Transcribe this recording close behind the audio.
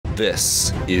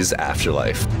This is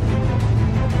Afterlife.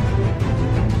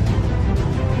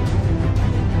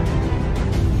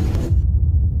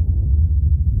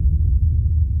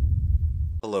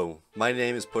 Hello, my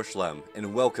name is Pushedlem,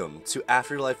 and welcome to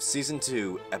Afterlife Season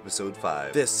 2, Episode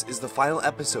 5. This is the final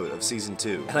episode of Season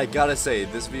 2, and I gotta say,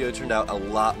 this video turned out a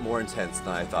lot more intense than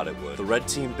I thought it would. The red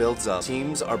team builds up,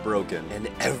 teams are broken, and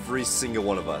every single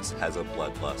one of us has a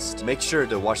bloodlust. Make sure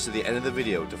to watch to the end of the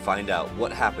video to find out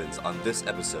what happens on this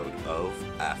episode of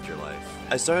Afterlife.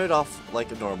 I started off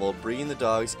like normal, breeding the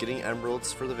dogs, getting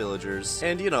emeralds for the villagers,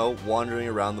 and, you know, wandering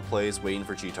around the place waiting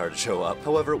for Cheetar to show up.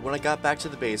 However, when I got back to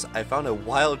the base, I found a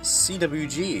wild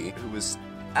CWG who was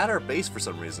at our base for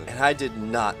some reason, and I did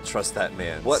not trust that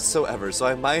man whatsoever, so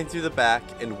I mined through the back,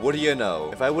 and what do you know,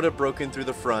 if I would have broken through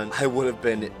the front, I would have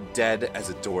been dead as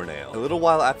a doornail. A little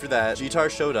while after that, Cheetar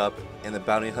showed up, and the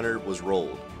bounty hunter was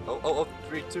rolled. Oh,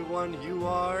 3, 2, 1, you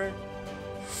are...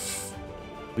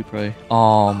 We pray.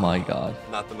 Oh my god.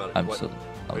 Not the bounty.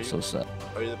 I'm so sad.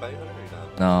 Are you the bounty hunter or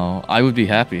not? No, I would be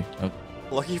happy. Okay.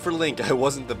 Lucky for Link, I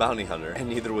wasn't the bounty hunter, and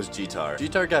neither was Cheetar.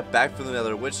 Cheetar got back from the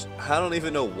nether, which I don't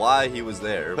even know why he was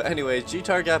there. But anyways,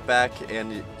 Cheetar got back,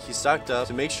 and he stocked up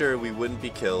to make sure we wouldn't be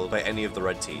killed by any of the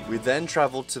red team. We then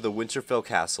traveled to the Winterfell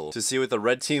castle to see what the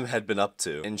red team had been up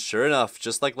to. And sure enough,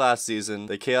 just like last season,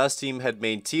 the Chaos team had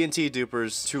made TNT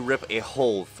dupers to rip a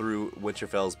hole through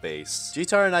Winterfell's base.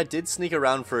 Cheetar and I did sneak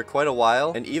around for quite a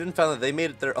while, and even found that they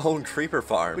made their own creeper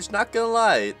farm. Which, not gonna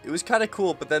lie, it was kind of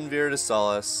cool, but then Viridis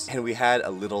saw us, and we had a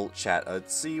little chat to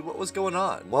see what was going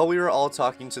on. While we were all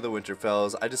talking to the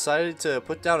Winterfells, I decided to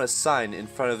put down a sign in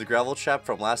front of the gravel trap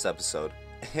from last episode.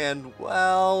 And,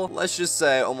 well, let's just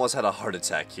say I almost had a heart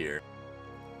attack here.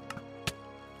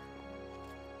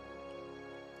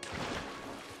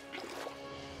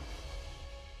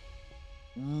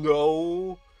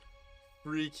 No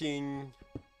freaking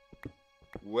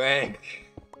way.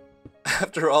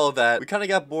 After all of that, we kind of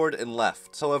got bored and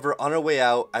left. However, on our way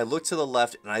out, I looked to the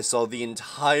left and I saw the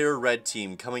entire red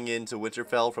team coming into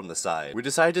Winterfell from the side. We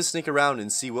decided to sneak around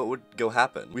and see what would go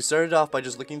happen. We started off by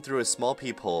just looking through a small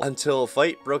peephole until a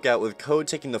fight broke out with Code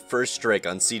taking the first strike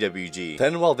on CWG.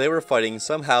 Then while they were fighting,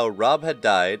 somehow Rob had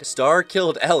died, Star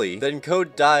killed Ellie, then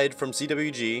Code died from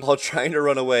CWG while trying to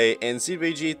run away, and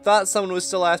CWG thought someone was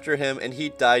still after him and he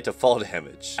died to fall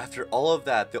damage. After all of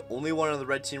that, the only one on the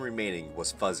red team remaining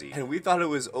was Fuzzy, and we thought it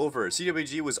was over.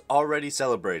 CWG was already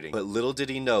celebrating, but little did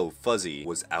he know Fuzzy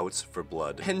was out for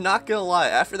blood. And not gonna lie,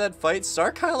 after that fight,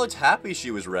 Star kind of looked happy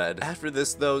she was red. After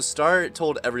this though, Star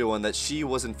told everyone that she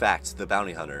was in fact the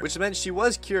bounty hunter, which meant she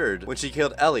was cured when she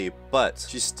killed Ellie, but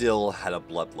she still had a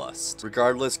bloodlust.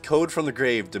 Regardless, Code from the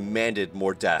grave demanded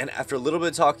more death, and after a little bit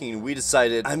of talking, we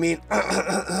decided,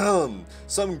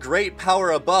 some great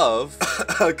power above,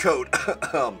 Code,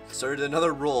 started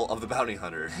another roll of the bounty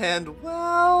hunter, and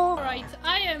well... Alright,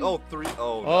 I am... Oh, 3.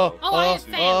 Oh, no. I have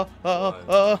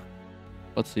failed.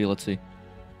 Let's see. Oh,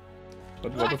 Do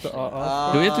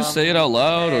we have to say it out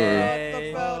loud, or?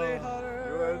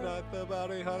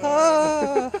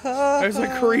 There's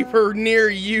a creeper near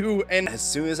you, and as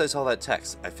soon as I saw that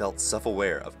text, I felt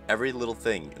self-aware of every little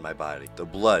thing in my body, the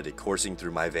blood coursing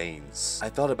through my veins. I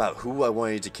thought about who I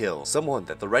wanted to kill, someone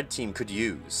that the red team could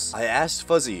use. I asked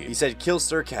Fuzzy, he said kill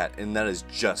Sircat, and that is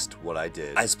just what I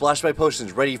did. I splashed my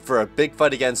potions ready for a big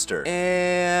fight against her,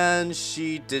 and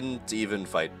she didn't even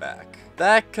fight back.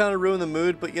 That kind of ruined the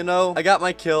mood, but you know, I got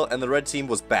my kill and the red team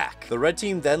was back. The red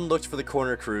team then looked for the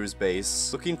corner crew's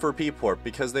base, looking for Peeport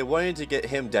because they wanted to get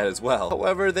him dead as well.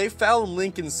 However, they found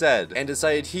Link instead and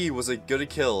decided he was as good a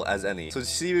kill as any. So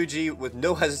CWG, with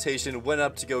no hesitation, went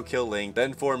up to go kill Link,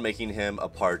 then for making him a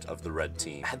part of the red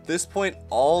team. At this point,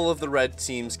 all of the red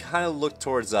teams kind of looked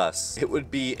towards us. It would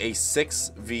be a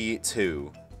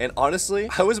 6v2. And honestly,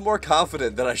 I was more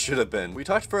confident than I should have been. We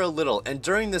talked for a little, and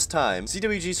during this time,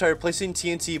 CWG started placing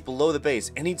TNT below the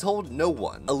base, and he told no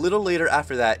one. A little later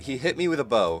after that, he hit me with a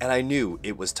bow, and I knew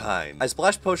it was time. I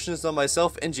splashed potions on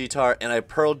myself and Cheetar, and I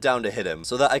pearled down to hit him,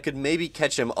 so that I could maybe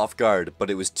catch him off guard,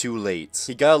 but it was too late.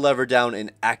 He got a lever down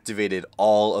and activated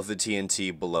all of the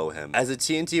TNT below him. As the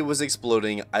TNT was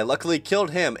exploding, I luckily killed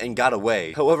him and got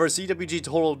away. However, CWG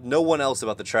told no one else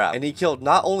about the trap, and he killed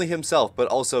not only himself, but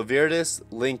also Viridis,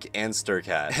 Link, and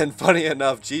Stircat. And funny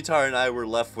enough, Cheetar and I were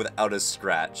left without a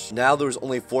scratch. Now there was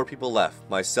only 4 people left.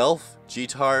 Myself,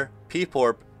 Cheetar,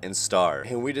 Peeporp, and Star.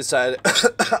 And we decided,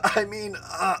 sorry,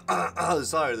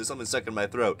 there's something stuck in my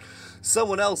throat.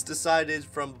 Someone else decided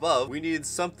from above we needed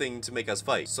something to make us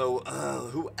fight. So,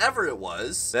 whoever it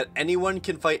was, that anyone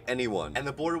can fight anyone. And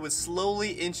the border would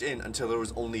slowly inch in until there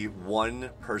was only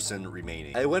one person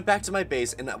remaining. I went back to my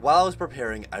base, and while I was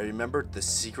preparing, I remembered the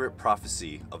secret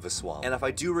prophecy of the swamp. And if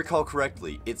I do recall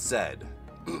correctly, it said,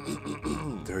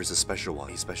 there is a special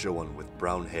one with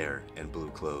brown hair and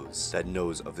blue clothes that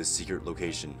knows of the secret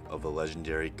location of the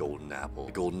legendary golden apple.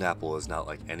 The golden apple is not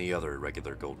like any other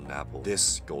regular golden apple.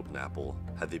 This golden apple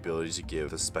had the ability to give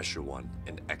the special one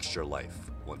an extra life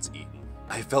once eaten.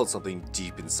 I felt something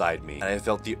deep inside me, and I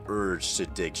felt the urge to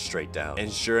dig straight down.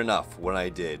 And sure enough, when I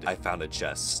did, I found a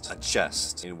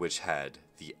chest in which had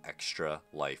the extra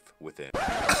life within.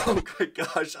 Oh my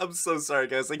gosh, I'm so sorry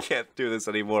guys, I can't do this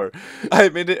anymore. I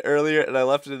made it earlier and I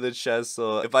left it in the chest,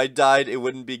 so if I died it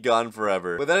wouldn't be gone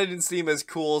forever. But that didn't seem as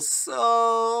cool,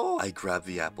 so I grabbed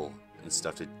the apple and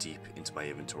stuffed it deep into my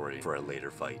inventory for a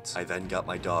later fight. I then got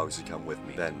my dogs to come with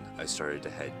me. Then I started to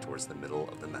head towards the middle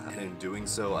of the map. And in doing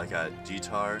so, I got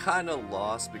G-Tar kinda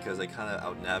lost because I kinda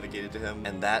out-navigated to him.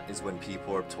 And that is when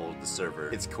P-Porp told the server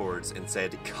its coords and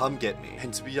said, come get me.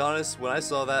 And to be honest, when I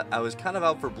saw that, I was kind of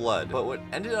out for blood. But what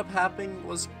ended up happening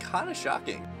was kinda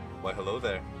shocking. Why, hello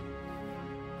there.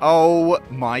 Oh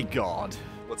my god.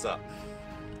 What's up?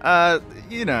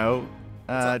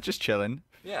 Just chilling.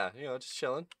 Yeah, just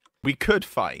chilling. We could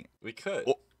fight. We could.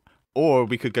 Or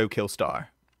we could go kill Star.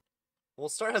 Well,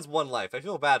 Star has one life. I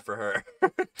feel bad for her.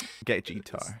 Get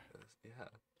G-Tar. Yeah.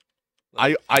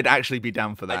 I'd actually be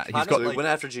down for that. We went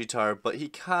after G-Tar, but he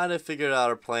kind of figured out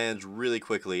our plans really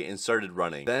quickly and started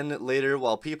running. Then later,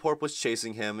 while P-Porp was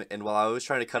chasing him, and while I was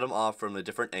trying to cut him off from a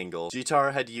different angle,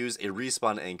 G-Tar had used a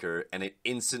respawn anchor, and it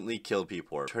instantly killed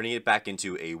P-Porp, turning it back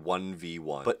into a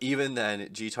 1v1. But even then,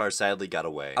 G-Tar sadly got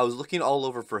away. I was looking all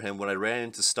over for him when I ran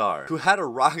into Star, who had a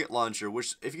rocket launcher,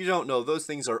 which, if you don't know, those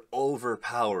things are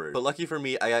overpowered. But lucky for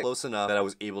me, I got close enough that I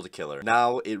was able to kill her.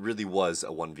 Now, it really was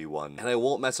a 1v1. And I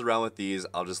won't mess around with these,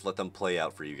 I'll just let them play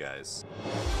out for you guys.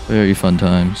 Very fun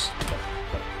times.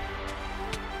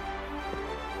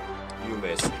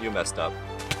 You messed up.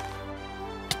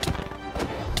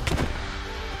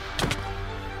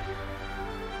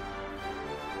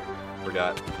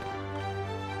 Forgot.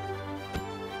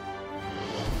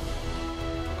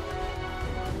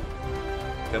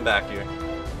 Come back here.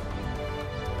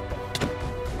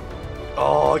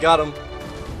 Oh, I got him.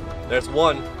 There's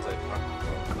one.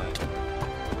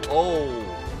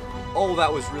 Oh,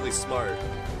 that was really smart.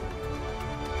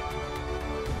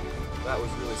 That was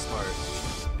really smart.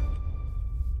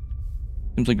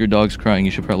 Seems like your dog's crying.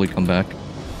 You should probably come back.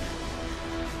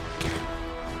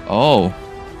 Oh,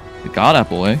 the god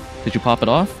apple, eh? Did you pop it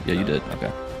off? Yeah, you did.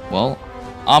 Okay. Well,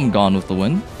 I'm gone with the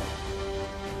win.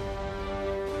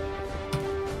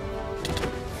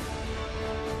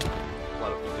 A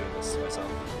lot of people doing this to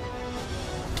myself.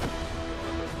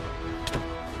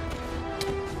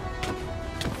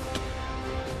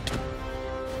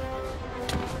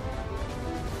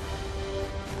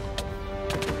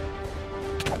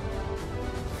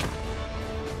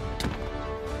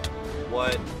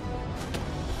 What?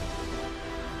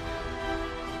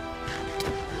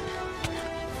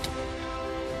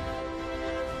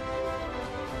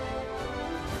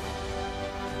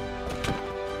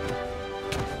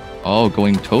 Oh,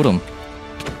 going totem.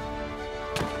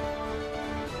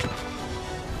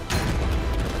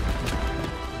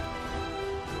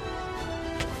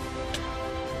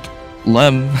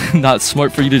 Lem, not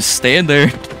smart for you to stand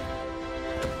there.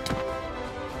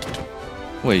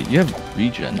 Wait, you have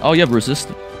regen. Oh, you have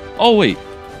resistance. Oh, wait.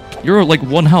 You're like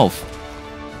 1 health.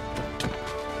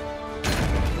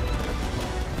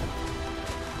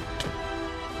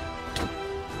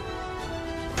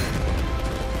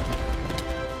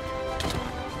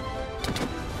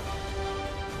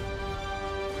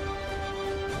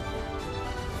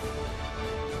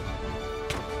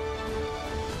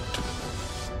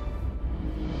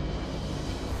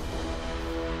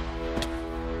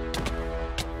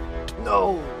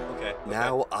 No! Okay.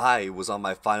 Now I was on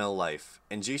my final life,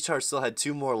 and G-Star still had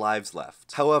 2 more lives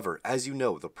left. However, as you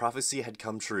know, the prophecy had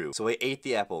come true, so I ate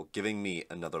the apple, giving me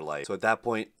another life. So at that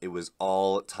point, it was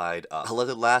all tied up. I'll let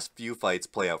the last few fights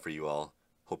play out for you all.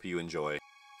 Hope you enjoy.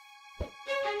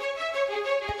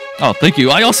 Oh, thank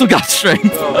you. I also got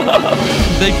strength.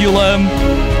 Thank you, Lem.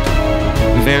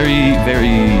 Very,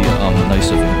 very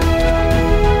nice of you.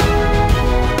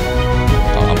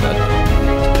 Oh, I'm bad.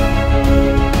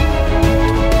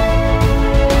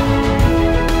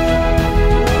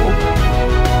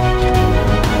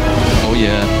 Oh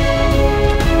yeah.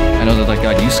 I know that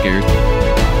got you scared.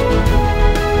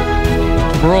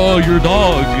 Bro, your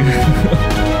dog.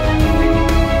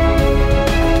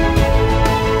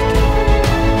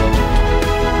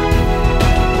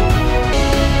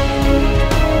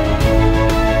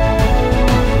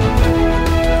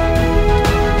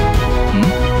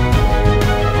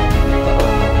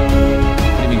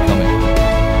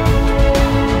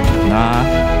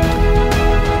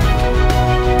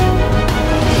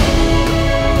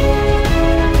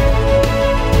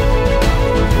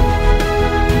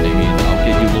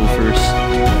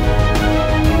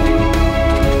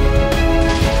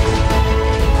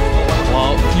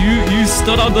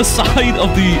 Stood on the side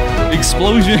of the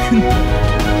explosion.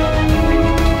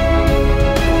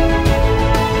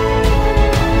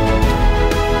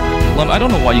 Lem, I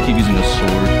don't know why you keep using a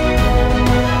sword.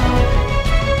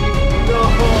 No.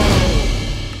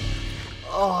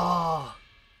 Oh.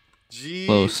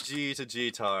 Close. GG to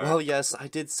G-Tar. Well, yes, I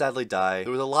did sadly die.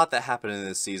 There was a lot that happened in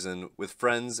this season with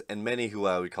friends and many who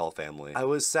I would call family. I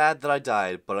was sad that I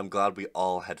died, but I'm glad we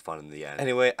all had fun in the end.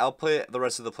 Anyway, I'll play the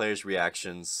rest of the players'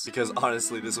 reactions because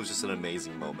honestly, this was just an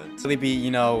amazing moment. Really be, you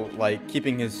know, like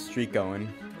keeping his streak going.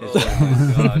 Oh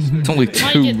my gosh. It's only My 2,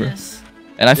 bro. goodness.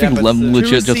 And I think Lem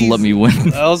legit just let me win.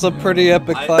 That was a pretty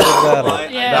epic final battle.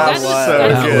 Yeah, that was was so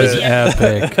That good. was Yeah.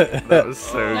 epic. That was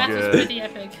so That was good. pretty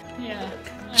epic. Yeah.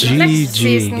 G- Next GG,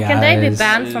 season, can they be guys.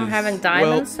 banned from having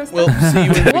diamonds and We'll stuff? see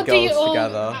you in the What do you ghosts all?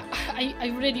 together. I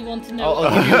really want to know. Oh,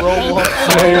 can you roll one?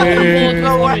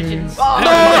 No origins. Oh,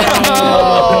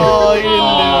 you didn't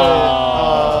do it.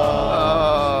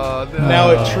 Oh, no. Now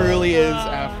it truly is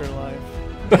Afterlife.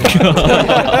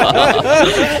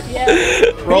 Yeah.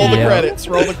 Roll the Yeah. credits.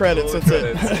 Roll the credits. That's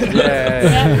it.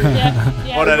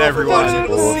 Yeah. Well done, everyone.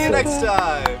 We'll see you next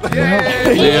time.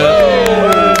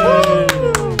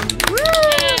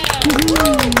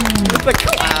 The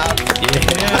clap.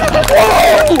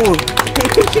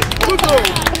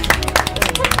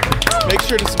 Make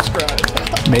sure to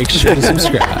subscribe. Make sure to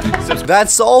subscribe.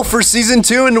 That's all for season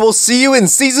 2, and we'll see you in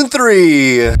season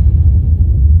 3.